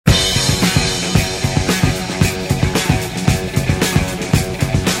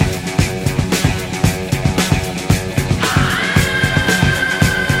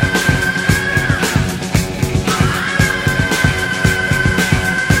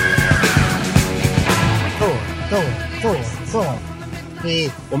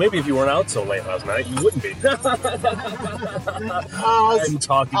Hey. Well, maybe if you weren't out so late last night, you wouldn't be. I'm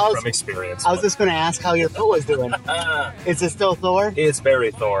talking from experience. I was just going to ask how your foot was doing. Is it still Thor? It's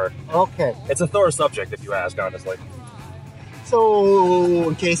very Thor. Okay. It's a Thor subject, if you ask, honestly. So,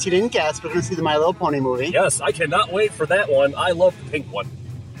 in case you didn't guess, we're going to see the My Little Pony movie. Yes, I cannot wait for that one. I love the pink one.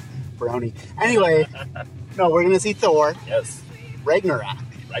 Brownie. Anyway, no, we're going to see Thor. Yes. Ragnarok.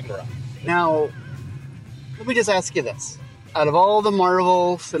 Ragnarok. Now, let me just ask you this. Out of all the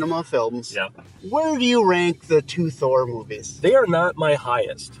Marvel cinema films, where do you rank the two Thor movies? They are not my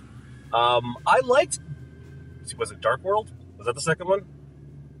highest. I liked... Was it Dark World? Was that the second one?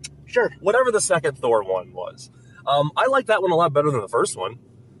 Sure. Whatever the second Thor one was. I like that one a lot better than the first one.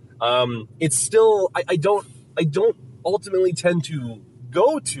 It's still... I don't ultimately tend to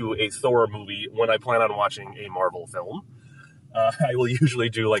go to a Thor movie when I plan on watching a Marvel film. I will usually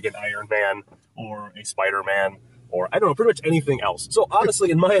do like an Iron Man or a Spider-Man or, I don't know, pretty much anything else. So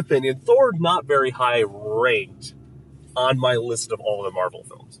honestly, in my opinion, Thor not very high ranked on my list of all the Marvel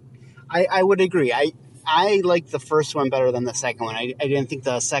films. I would agree. I like the first one better than the second one. I didn't think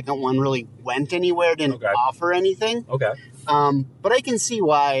the second one really went anywhere, didn't offer anything. Okay. But I can see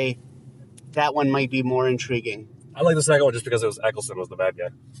why that one might be more intriguing. I like the second one just because it was Eccleston was the bad guy.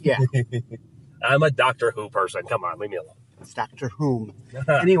 Yeah. I'm a Doctor Who person. Come on, leave me alone. It's Doctor Whom.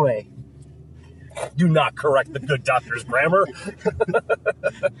 Anyway. Do not correct the good doctor's grammar.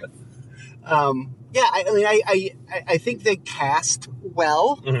 I think they cast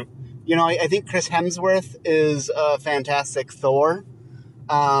well. Mm-hmm. You know, I think Chris Hemsworth is a fantastic Thor.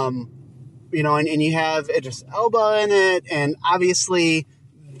 You know, and you have Idris Elba in it, and obviously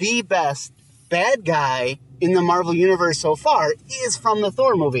the best bad guy in the Marvel Universe so far is from the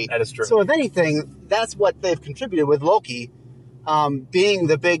Thor movie. That is true. So if anything, that's what they've contributed with Loki, being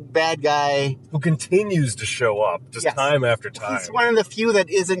the big bad guy. Who continues to show up just time after time. He's one of the few that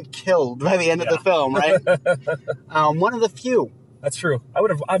isn't killed by the end of the film, right? One of the few. That's true. I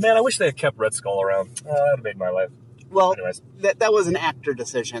wish they had kept Red Skull around. That would have made my life. Well, that was an actor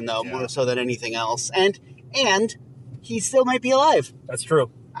decision, though, more so than anything else. And he still might be alive. That's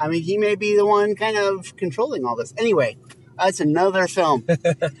true. I mean, he may be the one kind of controlling all this. Anyway, that's another film. They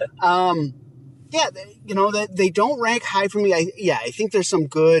don't rank high for me. I think there's some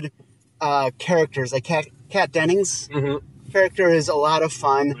good characters. Like Kat Dennings' character is a lot of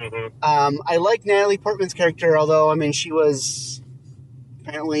fun. Mm-hmm. I like Natalie Portman's character, although, I mean, she was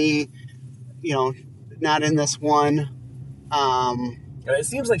apparently, not in this one. It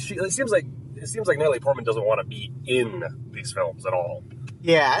seems like Natalie Portman doesn't want to be in these films at all.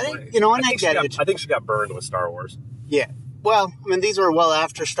 Yeah, I get it. I think she got burned with Star Wars. Yeah. Well, I mean, these were well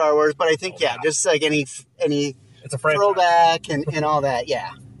after Star Wars, but I think, just like any it's a throwback and all that,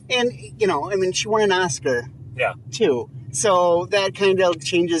 yeah. And, she won an Oscar, too. So that kind of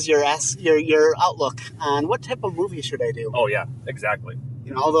changes your outlook on what type of movie should I do. Oh, yeah, exactly.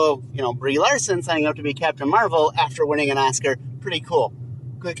 Although, Brie Larson signing up to be Captain Marvel after winning an Oscar, pretty cool.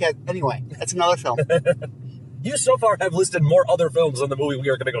 Good cat. Anyway, that's another film. You so far have listed more other films than the movie we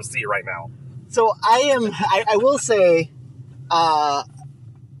are going to go see right now. So I will say,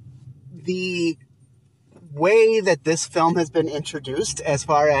 the way that this film has been introduced as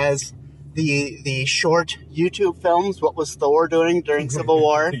far as the short YouTube films, what was Thor doing during Civil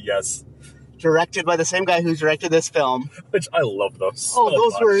War? Yes. Directed by the same guy who directed this film. Which I love those.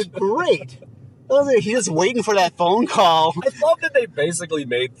 Those were great. He's just waiting for that phone call. I love that they basically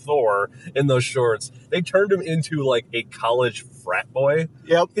made Thor in those shorts. They turned him into like a college frat boy.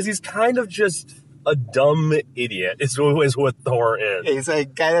 Yep. Because he's kind of just a dumb idiot is what Thor is. He's a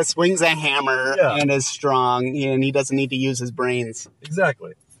guy that swings a hammer and is strong, and he doesn't need to use his brains.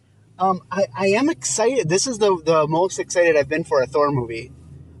 Exactly. I am excited. This is the most excited I've been for a Thor movie.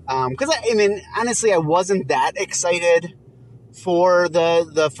 Because, honestly, I wasn't that excited for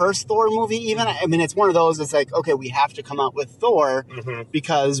the first Thor movie even. I mean, it's one of those, it's like, okay, we have to come out with Thor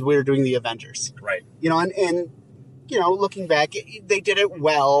because we're doing the Avengers. Right. And looking back, they did it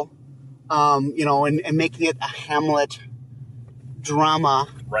well, and making it a Hamlet drama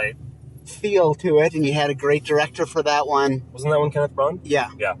feel to it, and you had a great director for that one. Wasn't that one Kenneth Branagh? Yeah.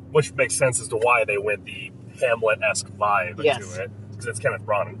 Yeah, which makes sense as to why they went the Hamlet-esque vibe into it, because it's Kenneth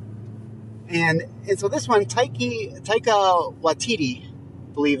Branagh. And so this one, Taika Waititi, I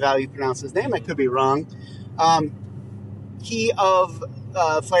believe how you pronounce his name. I could be wrong. He of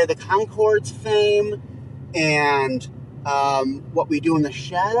Flight of the Conchords fame and What We Do in the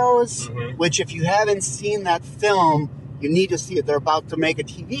Shadows, which if you haven't seen that film, you need to see it. They're about to make a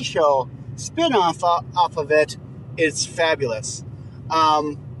TV show spin-off off of it. It's fabulous.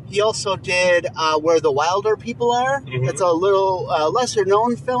 He also did Where the Wilder People Are. Mhm. It's a little lesser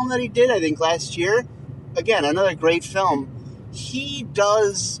known film that he did, I think, last year. Again, another great film. He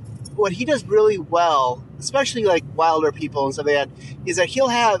does what he does really well, especially like Wilder People and stuff like that, is that he'll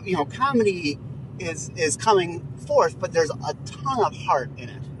have, comedy is coming forth, but there's a ton of heart in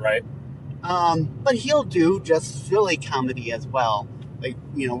it. Right. But he'll do just silly comedy as well, like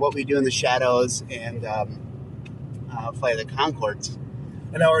What We Do in the Shadows and Flight of the Conchords.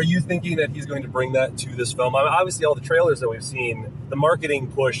 And now, are you thinking that he's going to bring that to this film? I mean, obviously, all the trailers that we've seen, the marketing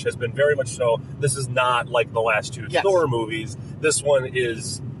push has been very much so. This is not like the last two Thor movies. This one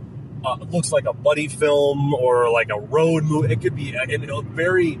is looks like a buddy film or like a road movie. It could be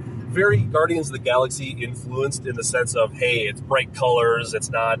very, very Guardians of the Galaxy influenced in the sense of, hey, it's bright colors. It's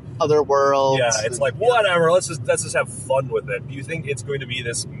not other worlds. Yeah, it's like whatever. Let's just have fun with it. Do you think it's going to be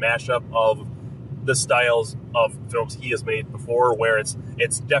this mashup of the styles of films he has made before, where it's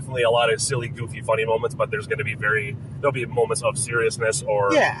definitely a lot of silly, goofy, funny moments, but there'll be moments of seriousness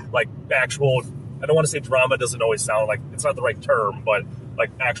or like actual, I don't want to say drama, doesn't always sound like, it's not the right term, but like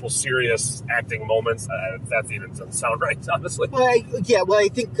actual serious acting moments. That even doesn't sound right, honestly. Well, I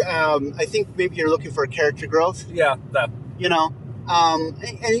think maybe you're looking for a character growth. Yeah, that. And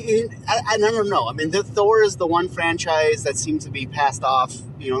I don't know. I mean, Thor is the one franchise that seems to be passed off.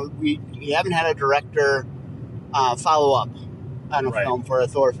 We haven't had a director follow up on a film for a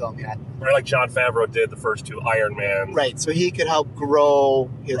Thor film yet. Right, like Jon Favreau did the first two Iron Man. Right, so he could help grow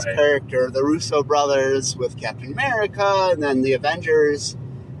his character. The Russo brothers with Captain America, and then the Avengers,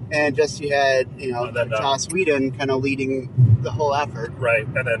 and just you had Joss Whedon kind of leading the whole effort. Right,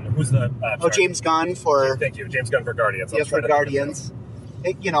 and then who's the? James Gunn for. Thank you, James Gunn for Guardians. Yeah, for Guardians.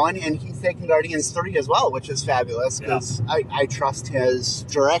 And he's taking Guardians 3 as well, which is fabulous because I trust his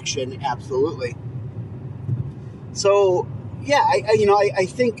direction absolutely. So I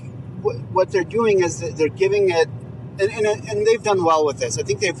think what they're doing is that they're giving it, and they've done well with this. I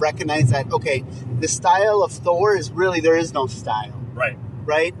think they've recognized that the style of Thor is really, there is no style. Right.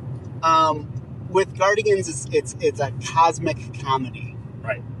 With Guardians, it's a cosmic comedy.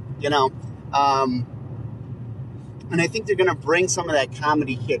 Right. And I think they're going to bring some of that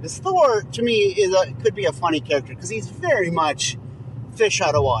comedy here. Because Thor, to me, could be a funny character because he's very much fish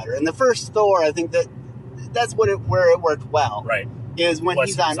out of water. And the first Thor, I think that's where it worked well. Right. Is when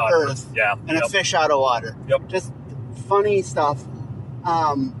he's on Earth and a fish out of water. Yep. Just funny stuff.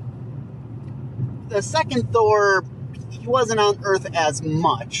 The second Thor, he wasn't on Earth as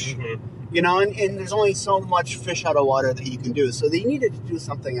much. Mm-hmm. And there's only so much fish out of water that you can do. So they needed to do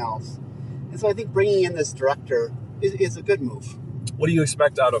something else. And so I think bringing in this director is a good move. What do you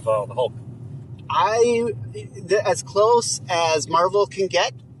expect out of the Hulk? As close as Marvel can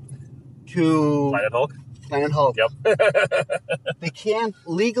get to Planet Hulk. Yep. They can't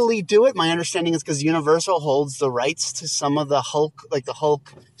legally do it. My understanding is because Universal holds the rights to some of the Hulk, like the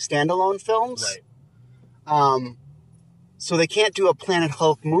Hulk standalone films. Right. So they can't do a Planet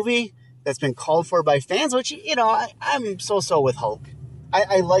Hulk movie that's been called for by fans, which, I'm so with Hulk.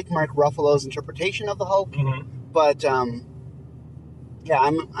 I like Mark Ruffalo's interpretation of the Hulk, but I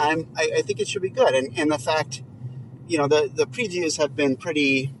think it should be good. And the fact, the previews have been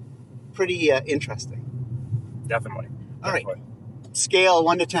pretty interesting. Definitely. All right. Scale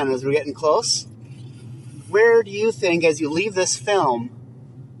 1 to 10 as we're getting close. Where do you think, as you leave this film,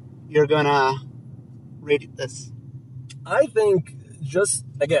 you're gonna rate this? I think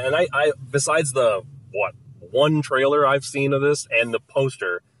again, and I besides the one trailer I've seen of this and the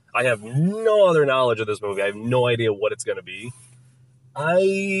poster, I have no other knowledge of this movie. I have no idea what it's going to be.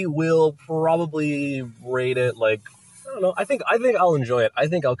 I will probably rate it like, I don't know. I think I'll enjoy it. I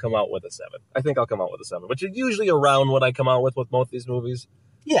think I'll come out with a 7. Which is usually around what I come out with most of these movies.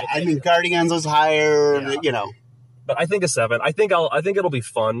 Yeah, I mean, Guardians was higher, But I think a 7. I think it'll be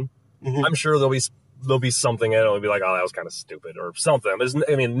fun. Mm-hmm. I'm sure there'll be something in it. It'll be like, oh, that was kind of stupid or something.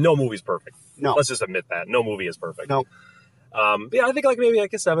 No movie's perfect. No. Let's just admit that. No movie is perfect. No. I think maybe a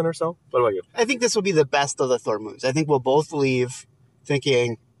 7 or so. What about you? I think this will be the best of the Thor movies. I think we'll both leave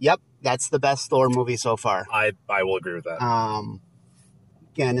thinking, yep, that's the best Thor movie so far. I will agree with that.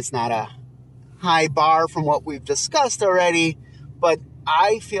 Again, it's not a high bar from what we've discussed already, but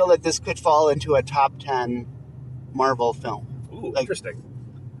I feel that this could fall into a top 10 Marvel film. Ooh, interesting.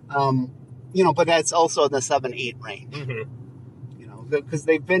 But that's also in the 7-8 range. Mm-hmm. Because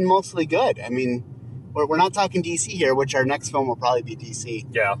they've been mostly good. I mean, we're not talking DC here, which our next film will probably be DC.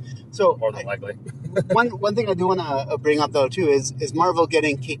 Yeah. So more than likely. one thing I do want to bring up though too is Marvel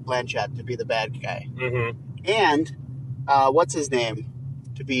getting Cate Blanchett to be the bad guy, mm-hmm. and what's his name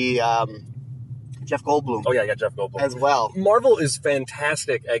to be Jeff Goldblum. Oh, yeah, Jeff Goldblum. As well. Marvel is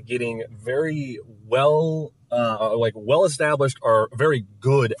fantastic at getting very well-established or very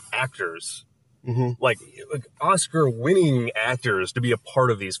good actors, like Oscar-winning actors, to be a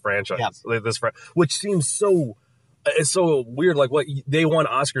part of these franchises. Yep. Which seems so weird. Like, what they won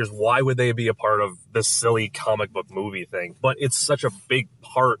Oscars, why would they be a part of this silly comic book movie thing? But it's such a big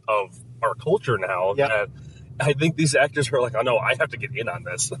part of our culture now that I think these actors are like, oh no, I have to get in on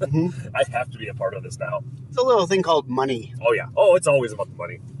this. I have to be a part of this now. It's a little thing called money. Oh yeah. Oh, it's always about the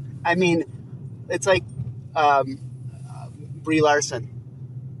money. I mean, it's like Brie Larson.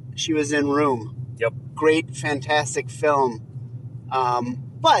 She was in Room. Yep. Great, fantastic film.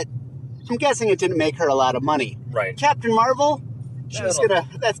 But I'm guessing it didn't make her a lot of money. Right. Captain Marvel,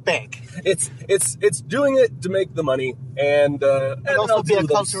 that's bank. It's doing it to make the money, and also be a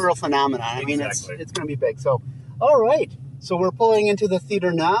cultural phenomenon. I mean, it's going to be big. So, all right. So we're pulling into the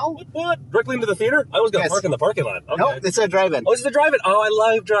theater now. What? Directly into the theater? I was going to park in the parking lot. Okay. No, it's a drive-in. Oh, it's a drive-in. Oh, I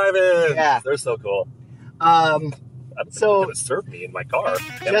love drive-in. Yeah. They're so cool. So going to serve me in my car.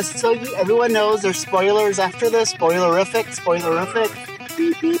 Just so everyone knows, there's spoilers after this. Spoilerific.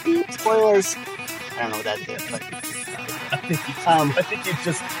 Beep, beep, beep. Spoilers. I don't know what that is, but I think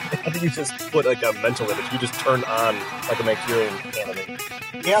you just put like a mental image. You just turn on like a Manchurian candidate.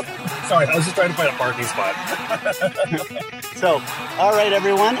 Yep. Sorry, I was just trying to find a parking spot. So, all right,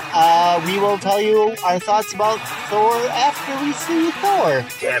 everyone. We will tell you our thoughts about Thor after we see Thor.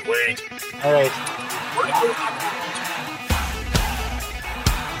 Can't wait. All right.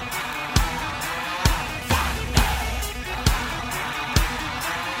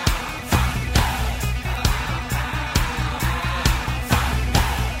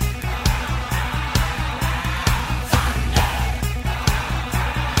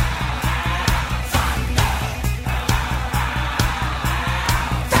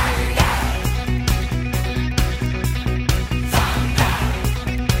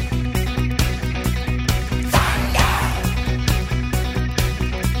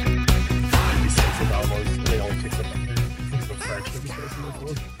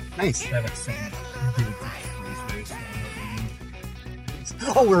 Nice.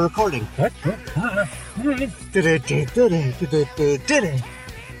 Oh, we're recording.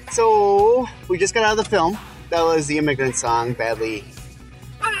 So, we just got out of the film. That was the Immigrant Song, badly.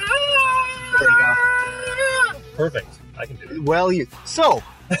 There you go. Perfect. I can do it. Well, So,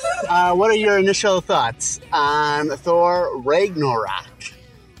 what are your initial thoughts on Thor Ragnarok?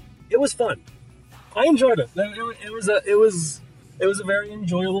 It was fun. I enjoyed it. It was a very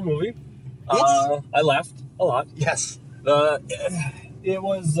enjoyable movie. Yes. I laughed a lot. Yes. It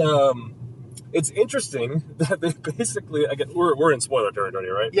was. It's interesting that they basically. We're in spoiler territory,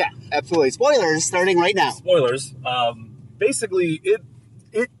 right? Yeah, absolutely. Spoilers starting right now. Spoilers. Basically, it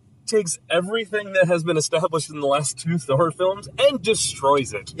takes everything that has been established in the last two Thor films and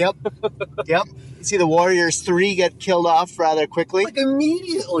destroys it. Yep. You see the Warriors 3 get killed off rather quickly. Like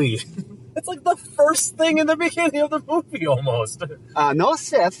immediately. It's like the first thing in the beginning of the movie, almost. No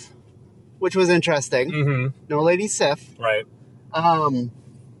Sif, which was interesting. Mm-hmm. No Lady Sif. Right.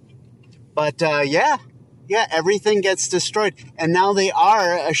 But everything gets destroyed, and now they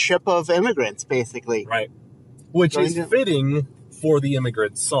are a ship of immigrants, basically. Right. Which is fitting for the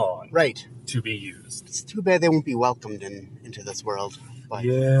immigrant song. Right. To be used. It's too bad they won't be welcomed into this world. But.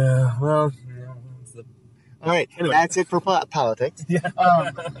 Yeah. Well. All right. Anyway. That's it for politics. Yeah.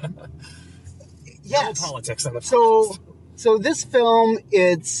 Yes. No politics on the So this film,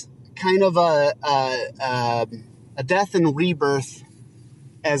 it's kind of a death and rebirth,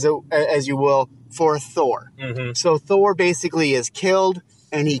 as you will, for Thor. Mm-hmm. So Thor basically is killed,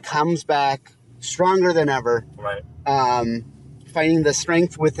 and he comes back stronger than ever. Right. Finding the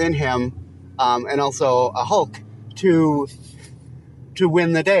strength within him, and also a Hulk to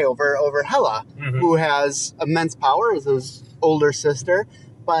win the day over Hela, mm-hmm. who has immense power as his older sister,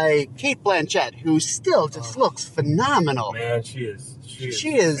 by Cate Blanchett, who still just looks phenomenal. Man, she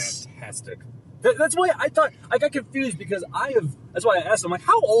is fantastic. That's why I thought I got confused because that's why I asked him, like,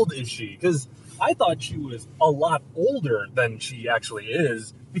 how old is she? Because I thought she was a lot older than she actually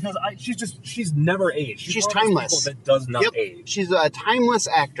is. Because she's never aged. She's timeless. That does not age. She's a timeless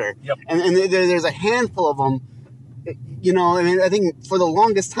actor. Yep. And there's a handful of them. You know, I mean, I think for the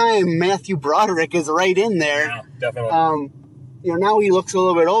longest time, Matthew Broderick is right in there. Yeah, definitely. Now he looks a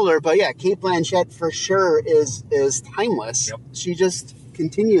little bit older, but yeah, Cate Blanchett for sure is timeless. Yep. She just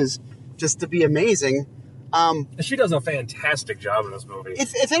continues just to be amazing. She does a fantastic job in this movie.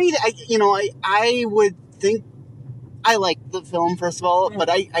 If anything, I would think I liked the film, first of all, but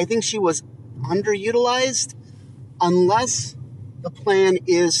I think she was underutilized, unless the plan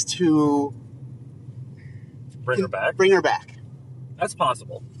is to bring her back. Bring her back. That's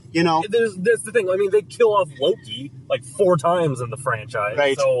possible. You know, there's the thing. I mean, they kill off Loki like 4 times in the franchise,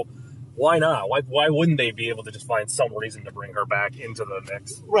 right? So why not? Why wouldn't they be able to just find some reason to bring her back into the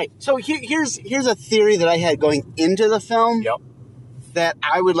mix? Right. So here's a theory that I had going into the film. Yep. That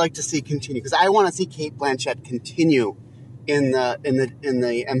I would like to see continue, because I want to see Cate Blanchett continue in the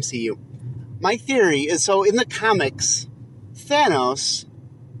MCU. My theory is, so in the comics, Thanos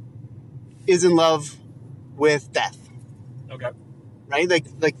is in love with Death. Okay. Right? Like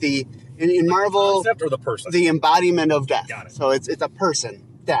in Marvel, the concept or the person? The embodiment of Death. Got it. So it's a person,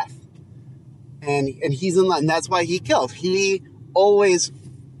 Death. And he's in love, and that's why he killed. He always,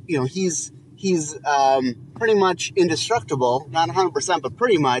 he's pretty much indestructible, not 100%, but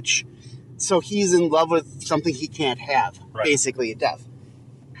pretty much. So he's in love with something he can't have, right. Basically, Death.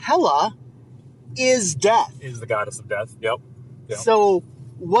 Hela is Death. Is the goddess of death. Yep. So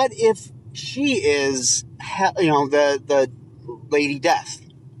what if she is, the Lady Death,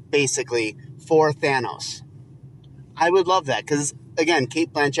 basically, for Thanos? I would love that, because, again,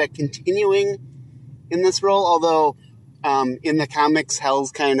 Cate Blanchett continuing in this role, although in the comics,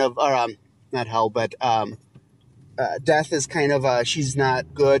 Hell's kind of, not Hell, but Death is kind of, she's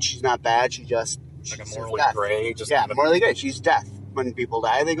not good, she's not bad, she's like a morally gray. Morally gray. She's Death. When people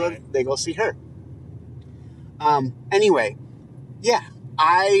die, they go see her. Anyway, yeah,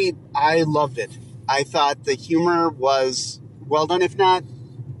 I loved it. I thought the humor was well done, if not,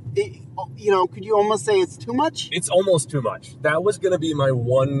 could you almost say it's too much? It's almost too much. That was going to be my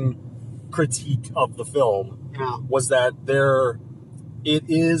one critique of the film, was that it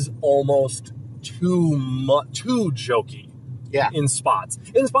is almost too jokey. Yeah. In spots,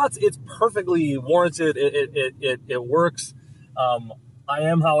 it's perfectly warranted. It works. I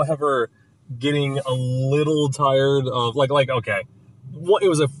am, however, getting a little tired of okay,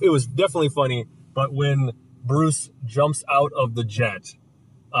 it was definitely funny, but when Bruce jumps out of the jet,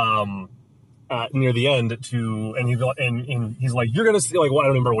 near the end and he's like, you're gonna see, like, well, I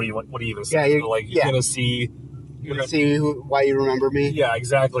don't remember what he even said. Yeah, you're gonna see. You're gonna see why you remember me. Yeah,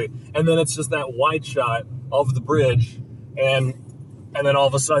 exactly. And then it's just that wide shot of the bridge, and then all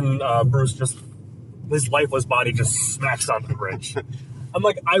of a sudden, Bruce his lifeless body just smacks onto the bridge. I'm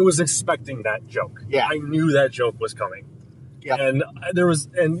like, I was expecting that joke. Yeah. I knew that joke was coming. Yeah. And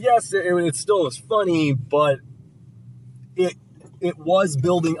yes, it still was funny, but it was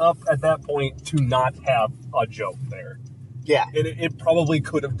building up at that point to not have a joke there. Yeah. It probably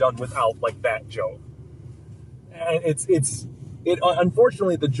could have done without, like, that joke. And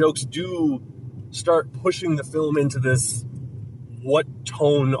unfortunately, the jokes do start pushing the film into this, what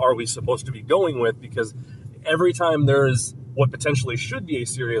tone are we supposed to be going with? Because every time there's what potentially should be a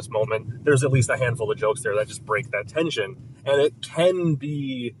serious moment, there's at least a handful of jokes there that just break that tension. And it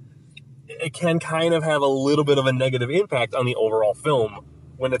can kind of have a little bit of a negative impact on the overall film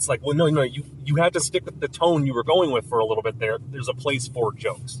when it's like, well, no, you have to stick with the tone you were going with for a little bit there. There's a place for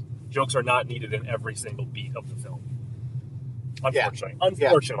jokes. Jokes are not needed in every single beat of the film. Unfortunately. Yeah.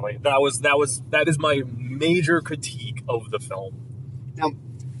 Unfortunately. That is my major critique of the film. Now,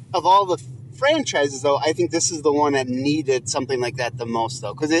 of all the franchises, though, I think this is the one that needed something like that the most,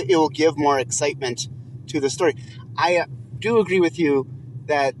 though, because it will give more excitement to the story. I do agree with you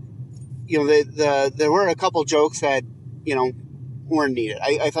that, there were a couple jokes that, weren't needed.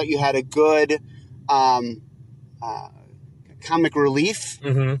 I thought you had a good comic relief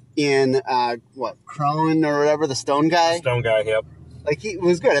in, Crone or whatever, the Stone Guy? Stone Guy, yep. Like, he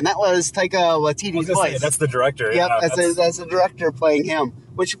was good, and that was Taika Waititi's voice. That's the director. Yep, Yeah, that's the director playing him,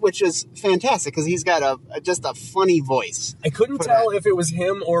 which is fantastic, because he's got just a funny voice. I couldn't tell if it was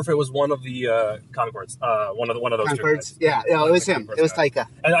him or if it was one of the Concords, one of those Concords. two guys. Yeah, it was him. It was Taika.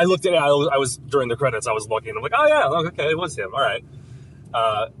 And I looked at it. I was during the credits. I was looking. I'm like, oh yeah, okay, it was him. All right,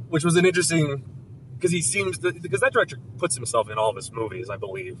 which was an interesting, because because that director puts himself in all of his movies, I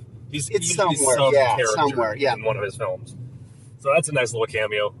believe. He's somewhere, somewhere yeah, in one of his films. So that's a nice little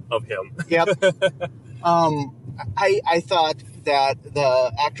cameo of him. Yep. I thought that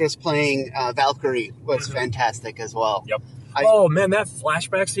the actress playing Valkyrie was fantastic as well. Yep. Oh man, that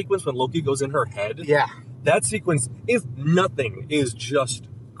flashback sequence when Loki goes in her head. Yeah. That sequence, if nothing, is just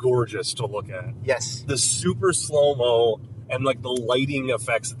gorgeous to look at. Yes. The super slow-mo and like the lighting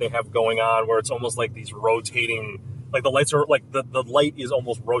effects that they have going on, where it's almost like these rotating, like the lights are like the light is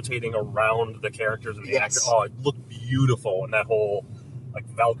almost rotating around the characters and the actor. Oh, it looked beautiful, and that whole like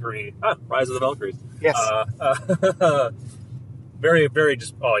Valkyrie, Rise of the Valkyries. Yes. Very, very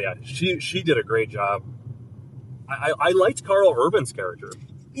just. Oh yeah, she did a great job. I liked Karl Urban's character.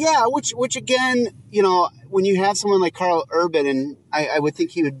 Yeah, which again, when you have someone like Karl Urban, and I would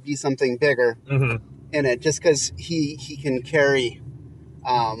think he would be something bigger. Mm-hmm. in it, just because he can carry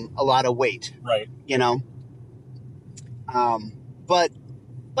a lot of weight, Right. you know. But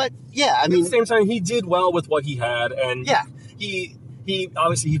yeah, I mean, at the same time, he did well with what he had, and yeah, he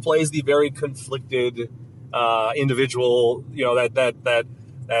obviously he plays the very conflicted individual, you know, that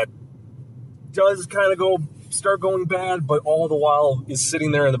does kind of start going bad, but all the while is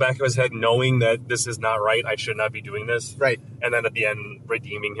sitting there in the back of his head knowing that this is not right, I should not be doing this, right, and then at the end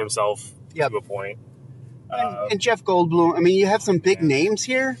redeeming himself to a point. And Jeff Goldblum, I mean, you have some big names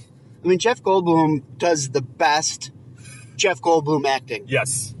here. I mean, Jeff Goldblum does the best Jeff Goldblum acting.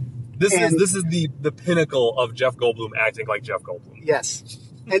 Yes. This is the pinnacle of Jeff Goldblum acting like Jeff Goldblum. Yes.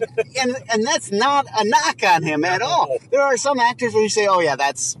 And that's not a knock on him at all. There are some actors where you say, oh yeah,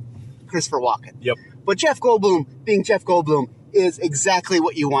 that's Christopher Walken. Yep. But Jeff Goldblum, being Jeff Goldblum, is exactly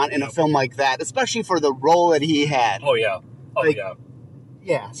what you want in a film like that, especially for the role that he had. Oh yeah. Yeah.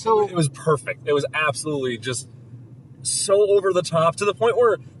 Yeah, so it was perfect. It was absolutely just so over the top, to the point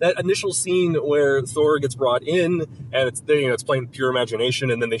where that initial scene where Thor gets brought in and it's playing pure imagination,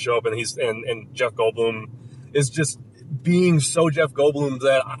 and then they show up and and Jeff Goldblum is just being so Jeff Goldblum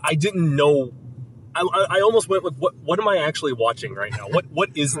that I didn't know. I almost went with what am I actually watching right now? What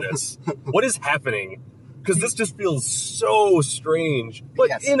is this? What is happening? Because this just feels so strange. But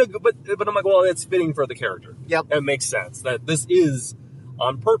yes. but I'm like, well, it's fitting for the character. Yep. It makes sense that this is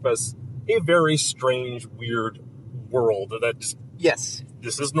on purpose a very strange, weird world that just, yes,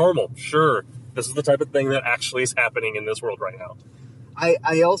 this is normal. Sure, this is the type of thing that actually is happening in this world right now.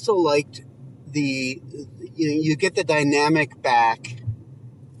 I also liked you get the dynamic back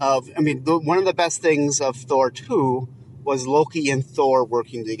of, I mean, one of the best things of Thor 2 was Loki and Thor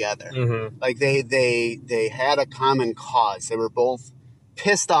working together. Mm-hmm. Like they had a common cause. They were both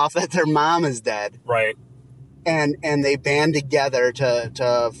pissed off that their mom is dead. Right. And they band together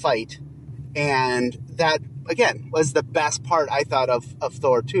to fight. And that, again, was the best part, I thought, of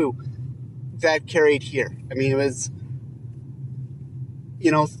Thor 2. That carried here. I mean, it was,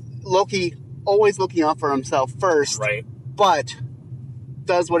 Loki always looking out for himself first. Right. But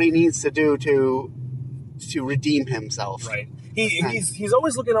does what he needs to do to redeem himself. Right. He's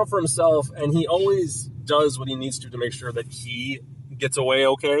always looking out for himself, and he always does what he needs to make sure that he gets away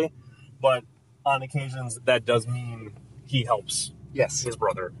okay. But on occasions, that does mean he helps his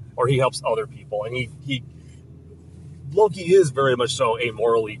brother, or he helps other people. And Loki is very much so a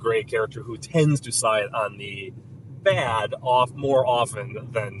morally gray character who tends to side on the bad more often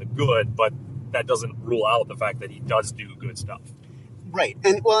than the good, but that doesn't rule out the fact that he does do good stuff. Right.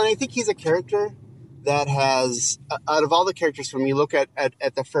 And I think he's a character that has, out of all the characters, from you look at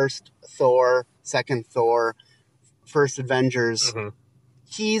the first Thor, second Thor, first Avengers, mm-hmm.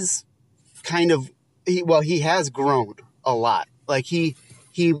 he's kind of, he has grown a lot. Like he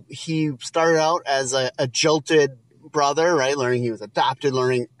started out as a jilted brother, right? Learning he was adopted,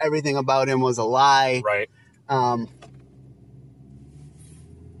 learning everything about him was a lie. Right.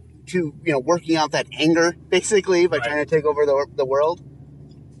 To, working out that anger, basically, by trying to take over the world.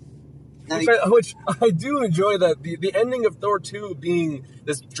 Which I do enjoy, that the ending of Thor 2 being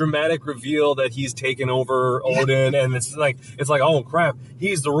this dramatic reveal that he's taken over Odin, and it's like, oh crap,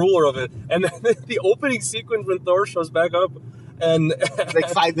 he's the ruler of it. And then the opening sequence when Thor shows back up, and like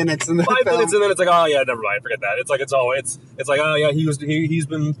 5 minutes in the film. 5 minutes, and then it's like, oh yeah, never mind, forget that. It's like it's like, oh yeah, he's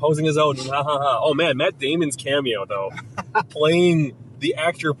been posing as Odin. Ha ha ha. Oh man, Matt Damon's cameo though, playing the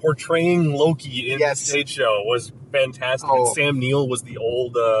actor portraying Loki in the stage show, was fantastic. Oh. And Sam Neill was the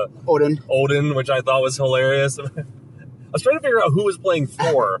old Odin, which I thought was hilarious. I was trying to figure out who was playing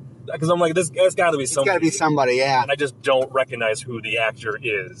Thor, because I'm like, this has got to be somebody. It's got to be somebody, yeah. And I just don't recognize who the actor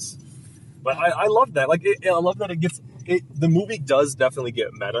is. But I love that. Like, I love that the movie does definitely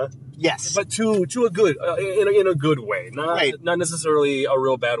get meta. Yes, but to a good, in a good way, not necessarily a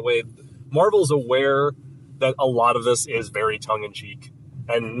real bad way. Marvel's aware that a lot of this is very tongue in cheek,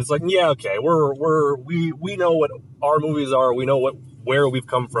 and it's like, yeah, okay, we know what our movies are. We know where we've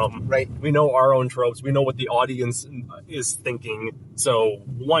come from. Right. We know our own tropes. We know what the audience is thinking. So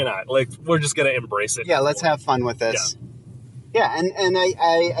why not? Like, we're just gonna embrace it. Yeah, let's have fun with this. Yeah, and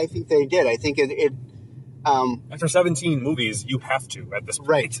I think they did. I think it after 17 movies, you have to at this point.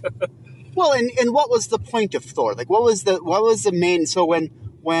 Right. Well, and what was the point of Thor? Like, what was the main? So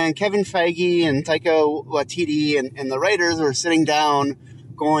when Kevin Feige and Taika Waititi and the writers were sitting down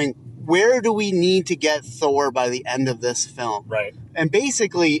going, where do we need to get Thor by the end of this film? Right. And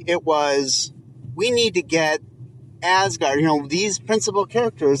basically it was, we need to get Asgard, these principal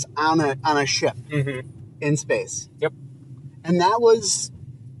characters on a ship mm-hmm. in space. Yep. And that was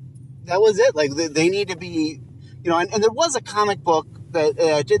it. Like, they need to be, and there was a comic book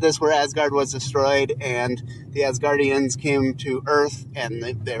that did this, where Asgard was destroyed and the Asgardians came to Earth, and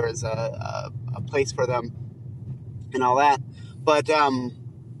there was a place for them and all that. But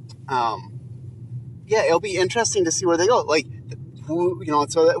yeah, it'll be interesting to see where they go. Like, who,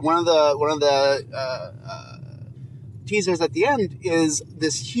 so that one of the teasers at the end is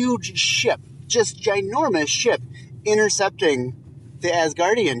this huge ship, just ginormous ship, intercepting the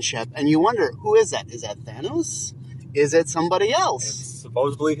Asgardian ship, and you wonder, who is that? Is that Thanos? Is it somebody else? It's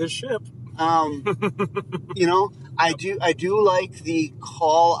supposedly his ship. I do like the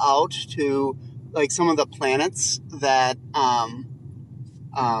call out to like some of the planets that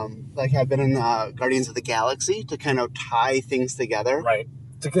like have been in Guardians of the Galaxy, to kind of tie things together. Right.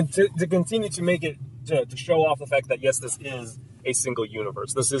 To continue to make it, to show off the fact that, yes, this is a single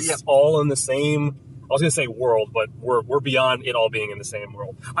universe. This is all in the same, I was going to say world, but we're beyond it all being in the same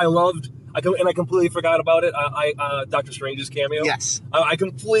world. I completely forgot about it. Doctor Strange's cameo. Yes. I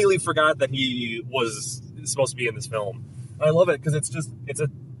completely forgot that he was supposed to be in this film. I love it because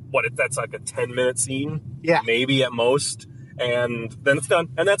that's like a 10-minute scene. Yeah. Maybe at most. And then it's done.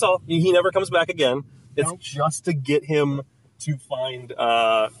 And that's all. He never comes back again. It's just to get him to find,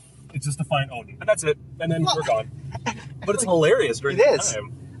 it's just to find Odin. And that's it. And then we're gone. But it's hilarious during the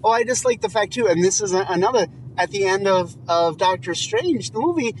time. Oh, I just like the fact, too, and this is another, at the end of Doctor Strange, the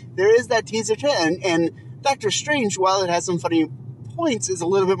movie, there is that teaser trailer, and Doctor Strange, while it has some funny points, is a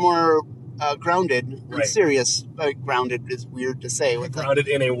little bit more grounded and serious. Grounded is weird to say. With grounded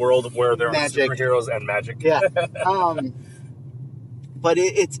in a world where there magic. Are superheroes and magic. Yeah. But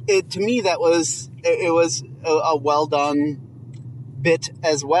it to me, that was a well done bit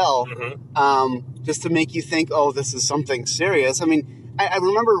as well, just to make you think, oh, this is something serious. I mean, I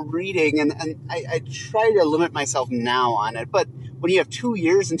remember reading, and I try to limit myself now on it, but when you have 2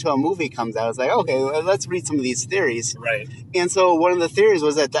 years until a movie comes out, it's like, okay, let's read some of these theories. Right. And so one of the theories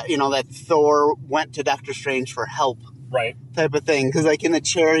was that that Thor went to Doctor Strange for help. Right. Type of thing. Because like in the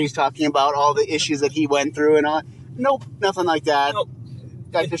chair, he's talking about all the issues that he went through and all. Nope, nothing like that. Nope.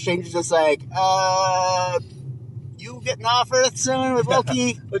 Doctor Strange is just like, you getting off Earth soon with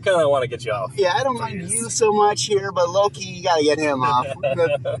Loki? We kind of want to get you off. Yeah, I don't mind you so much here, but Loki, you got to get him off. And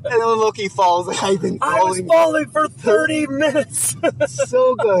then Loki falls. I've been falling. I was falling for 30 minutes.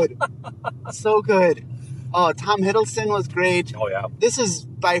 So good. So good. Oh, Tom Hiddleston was great. Oh, yeah. This is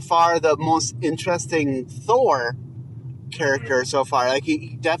by far the most interesting Thor character so far. Like,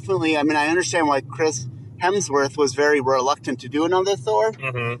 he definitely, I mean, I understand why Chris Hemsworth was very reluctant to do another Thor.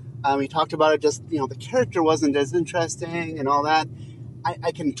 He talked about it, just, the character wasn't as interesting and all that.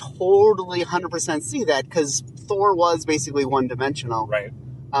 I can totally 100% see that, because Thor was basically one-dimensional. Right.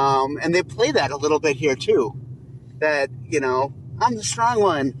 And they play that a little bit here, too. That, I'm the strong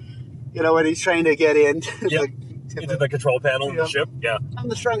one. When he's trying to get into into the control panel of the ship. Yeah. I'm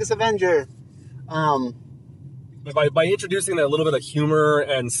the strongest Avenger. By introducing that little bit of humor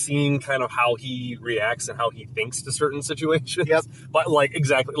and seeing kind of how he reacts and how he thinks to certain situations, but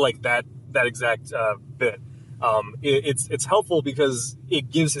exactly like that exact bit, it's helpful because it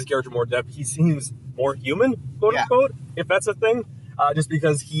gives his character more depth. He seems more human, quote unquote, if that's a thing. Just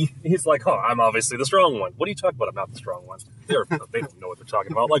because he's like, oh, I'm obviously the strong one. What are you talking about? I'm not the strong one. They don't know what they're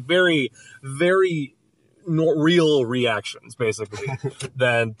talking about. Like very, very real reactions, basically.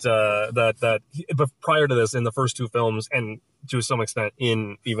 But prior to this, in the first two films, and to some extent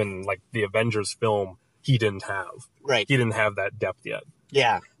in even like the Avengers film, he didn't have. Right. He didn't have that depth yet.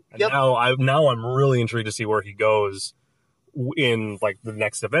 Yeah. And now I'm really intrigued to see where he goes in like the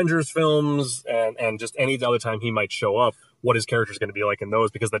next Avengers films and just any other time he might show up, what his character is going to be like in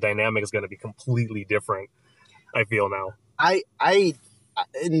those, because the dynamic is going to be completely different, I feel now. I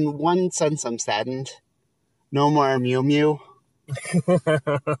in one sense, I'm saddened. No more Mew Mew.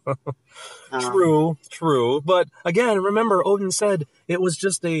 True. But again, remember, Odin said it was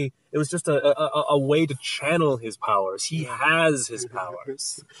just a way to channel his powers. He has his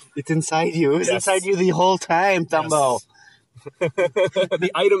powers. It's inside you. It was inside you the whole time, Thumbo. Yes.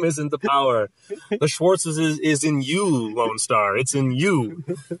 The item isn't the power. The Schwartz is in you, Lone Star. It's in you.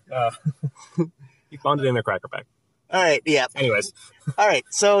 He found it in a cracker pack. All right, yeah. Anyways. All right,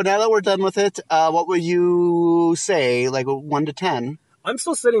 so now that we're done with it, what would you say, like 1 to 10? I'm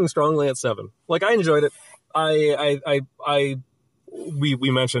still sitting strongly at 7. Like, I enjoyed it.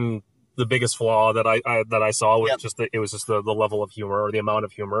 We mentioned the biggest flaw that I saw was it was just the level of humor, or the amount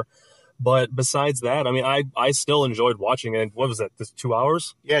of humor. But besides that, I mean, I still enjoyed watching it. What was it? This 2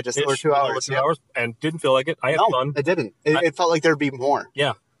 hours? Yeah, just over 2 hours. 2 hours, and didn't feel like it. I had fun. It didn't. It felt like there'd be more.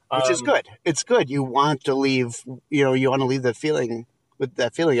 Yeah. Which is good. It's good. You want to leave, you want to leave the feeling with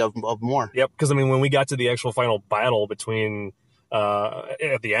that feeling of more. Yep. Because I mean, when we got to the actual final battle between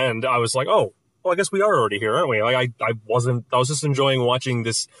at the end, I was like, oh, well, I guess we are already here, aren't we? Like, I was just enjoying watching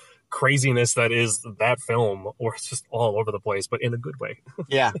this craziness that is that film, where it's just all over the place, but in a good way.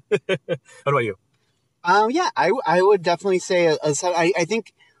 Yeah. How about you? Yeah, I would definitely say, I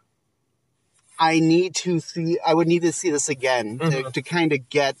think I would need to see this again to kind of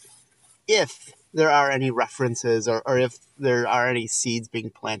get if there are any references or if there are any seeds being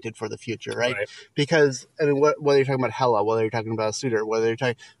planted for the future, right? Because, I mean, whether you're talking about Hela, whether you're talking about Suitor, whether you're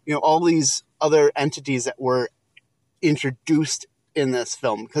talking, all these other entities that were introduced in this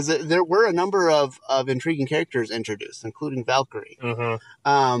film, because there were a number of intriguing characters introduced, including Valkyrie.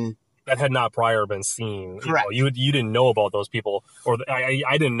 That had not prior been seen. Correct. You didn't know about those people, or I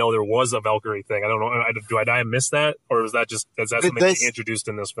didn't know there was a Valkyrie thing. I don't know. Did I miss that, or is that something they introduced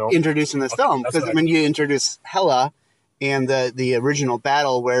in this film? Introduced in this film, because I mean, you introduce Hela and the original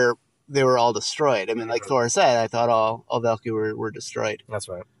battle where they were all destroyed. I mean, like Thor said, I thought all Valkyrie were destroyed. That's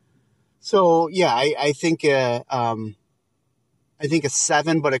right. So yeah, I think I think a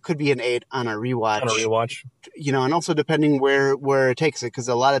 7, but it could be an 8 on a rewatch. And also depending where it takes it, because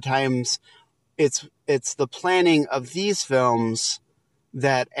a lot of times it's the planning of these films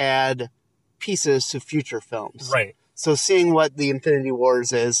that add pieces to future films. Right. So seeing what the Infinity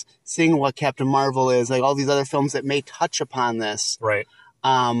Wars is, seeing what Captain Marvel is, like all these other films that may touch upon this. Right.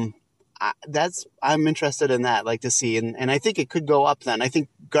 I'm interested in that, like to see, and I think it could go up then. I think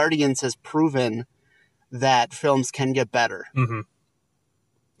Guardians has proven that films can get better. Mm-hmm.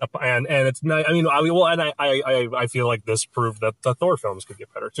 And it's not, I mean, I feel like this proved that the Thor films could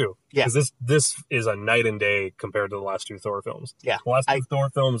get better too. Yeah. Because this is a night and day compared to the last 2 Thor films. Yeah. The last 2 Thor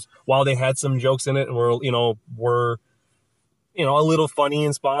films, while they had some jokes in it and were a little funny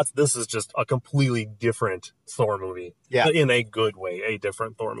in spots, this is just a completely different Thor movie. Yeah. In a good way, a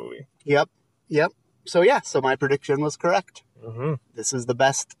different Thor movie. Yep. So yeah, so my prediction was correct. Mm-hmm. This is the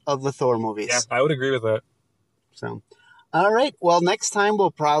best of the Thor movies. Yeah, I would agree with that. So, all right. Well, next time will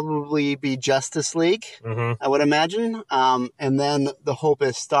probably be Justice League, I would imagine. And then the hope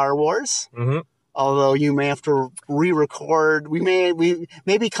is Star Wars. Mm-hmm. Although you may have to re-record. We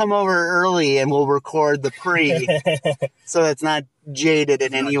maybe come over early and we'll record the pre, so it's not jaded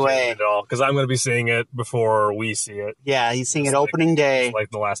in any way at all. Because I'm going to be seeing it before we see it. Yeah, he's seeing it opening day, like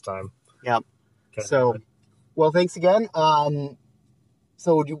the last time. Yep. Okay. So, well, thanks again.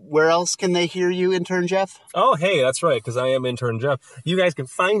 So where else can they hear you, Intern Jeff? Oh, hey, that's right, because I am Intern Jeff. You guys can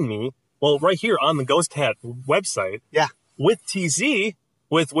find me, well, right here on the Ghost Hat website. Yeah. With TC,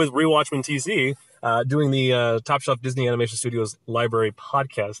 with Rewatchmen TC, doing the Top Shelf Disney Animation Studios Library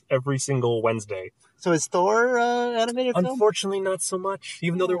podcast every single Wednesday. So is Thor animated film? Unfortunately, not so much,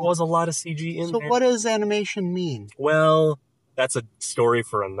 even though there was a lot of CG in there. So what does animation mean? Well, that's a story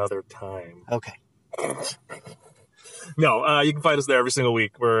for another time. Okay. No, you can find us there every single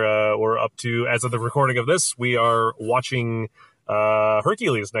week. We're up to, as of the recording of this, we are watching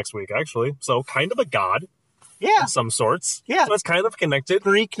Hercules next week, actually. So kind of a god. Yeah. Of some sorts. Yeah. So it's kind of connected.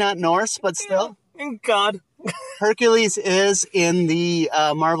 Greek, not Norse, but still. Yeah, and god. Hercules is in the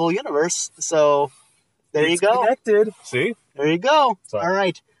Marvel Universe, so there you go. Connected. See? There you go. Sorry. All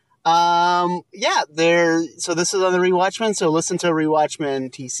right. So this is on the Rewatchmen, so listen to Rewatchmen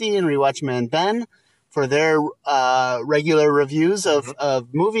TC and Rewatchmen Ben for their regular reviews of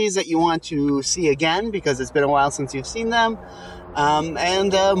movies that you want to see again, because it's been a while since you've seen them.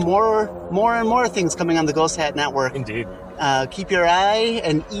 And more and more things coming on the Ghost Hat Network. Indeed. Keep your eye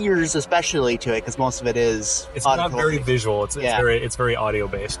and ears especially to it, because most of it is it's auditory. Not very visual. It's very audio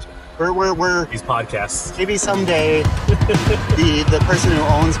based. We're these podcasts. Maybe someday the person who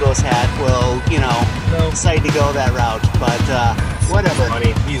owns Ghost Hat will decide to go that route. But whatever.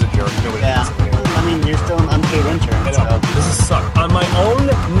 Funny. He's a jerk. Nobody yeah. I mean, you're still an unpaid intern. I know. So. This is suck on my own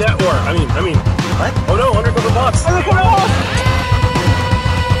network. I mean. What? Oh no, Undercover Boss. Undercover Boss.